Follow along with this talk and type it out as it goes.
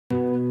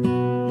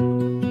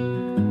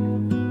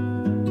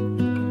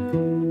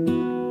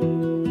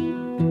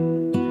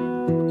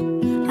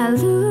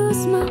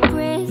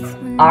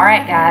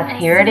Alright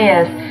guys, here it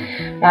is,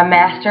 my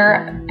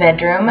master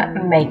bedroom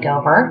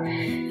makeover.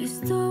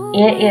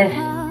 It is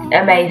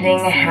amazing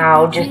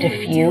how just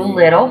a few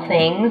little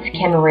things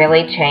can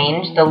really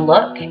change the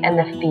look and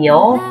the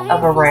feel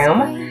of a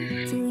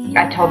room.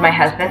 I told my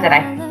husband that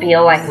I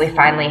feel like we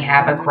finally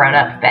have a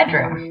grown-up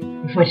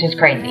bedroom, which is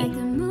crazy.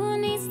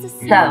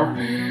 So,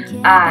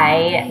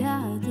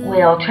 I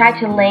will try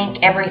to link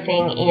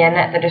everything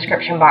in the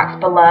description box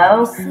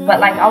below, but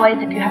like always,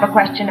 if you have a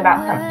question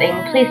about something,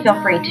 please feel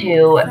free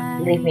to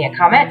leave me a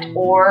comment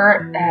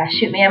or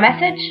shoot me a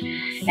message,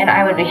 and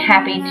I would be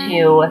happy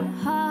to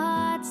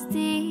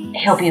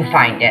help you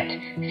find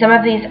it. Some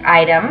of these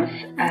items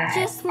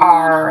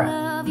are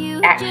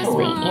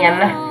actually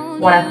in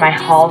one of my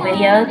haul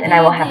videos, and I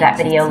will have that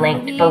video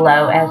linked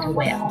below as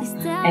well.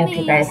 I hope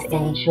you guys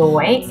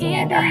enjoy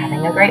and are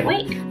having a great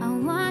week.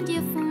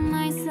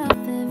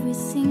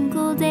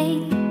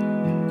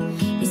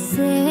 You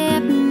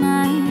set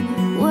my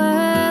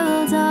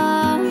world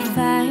on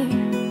fire.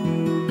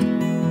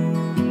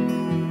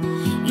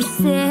 You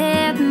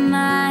set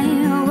my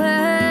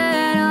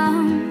world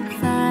on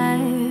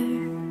fire.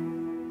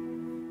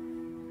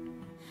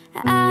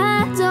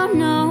 I don't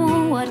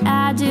know what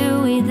I'd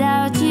do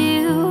without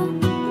you.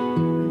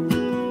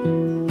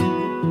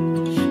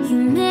 You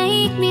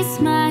make me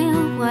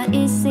smile. What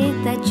is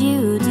it that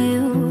you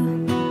do?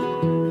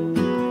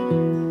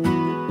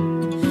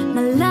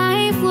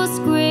 Was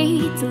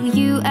great till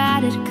you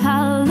added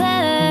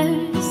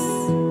colors.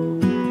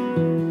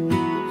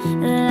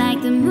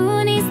 Like the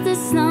moon is the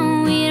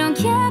snow, we don't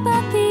care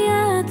about the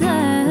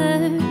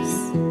others.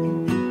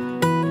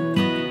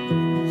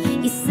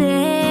 You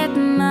set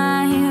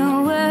my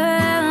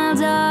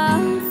world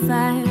on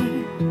fire.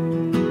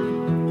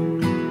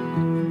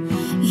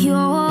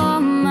 You're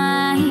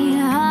my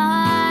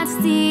heart's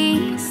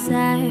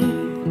desire.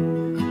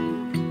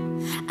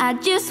 I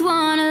just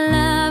wanna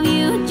love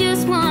you,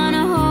 just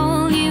wanna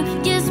hold you,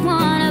 just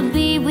wanna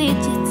be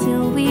with you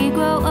till we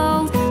grow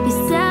old.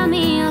 Please tell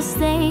me you'll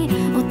stay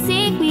or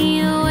take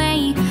me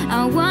away.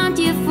 I want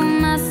you for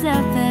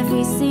myself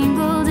every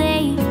single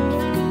day.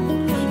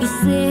 You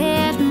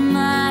set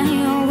my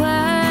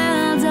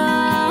world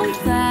on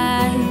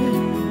fire.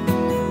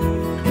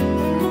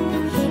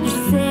 You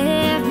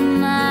set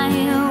my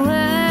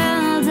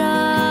world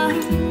on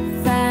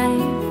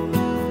fire.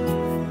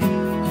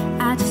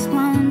 I just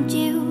want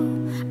you,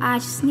 I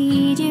just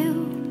need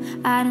you.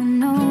 I don't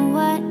know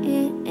what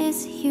it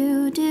is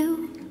you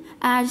do.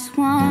 I just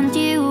want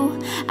you,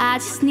 I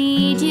just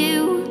need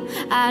you.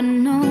 I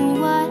don't know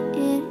what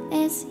it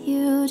is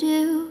you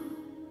do.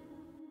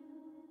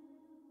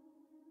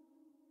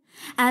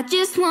 I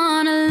just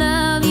wanna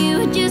love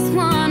you, just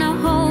wanna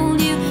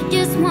hold you,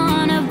 just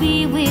wanna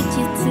be with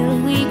you till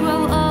we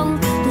grow old.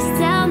 Just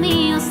tell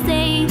me you'll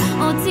stay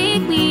or take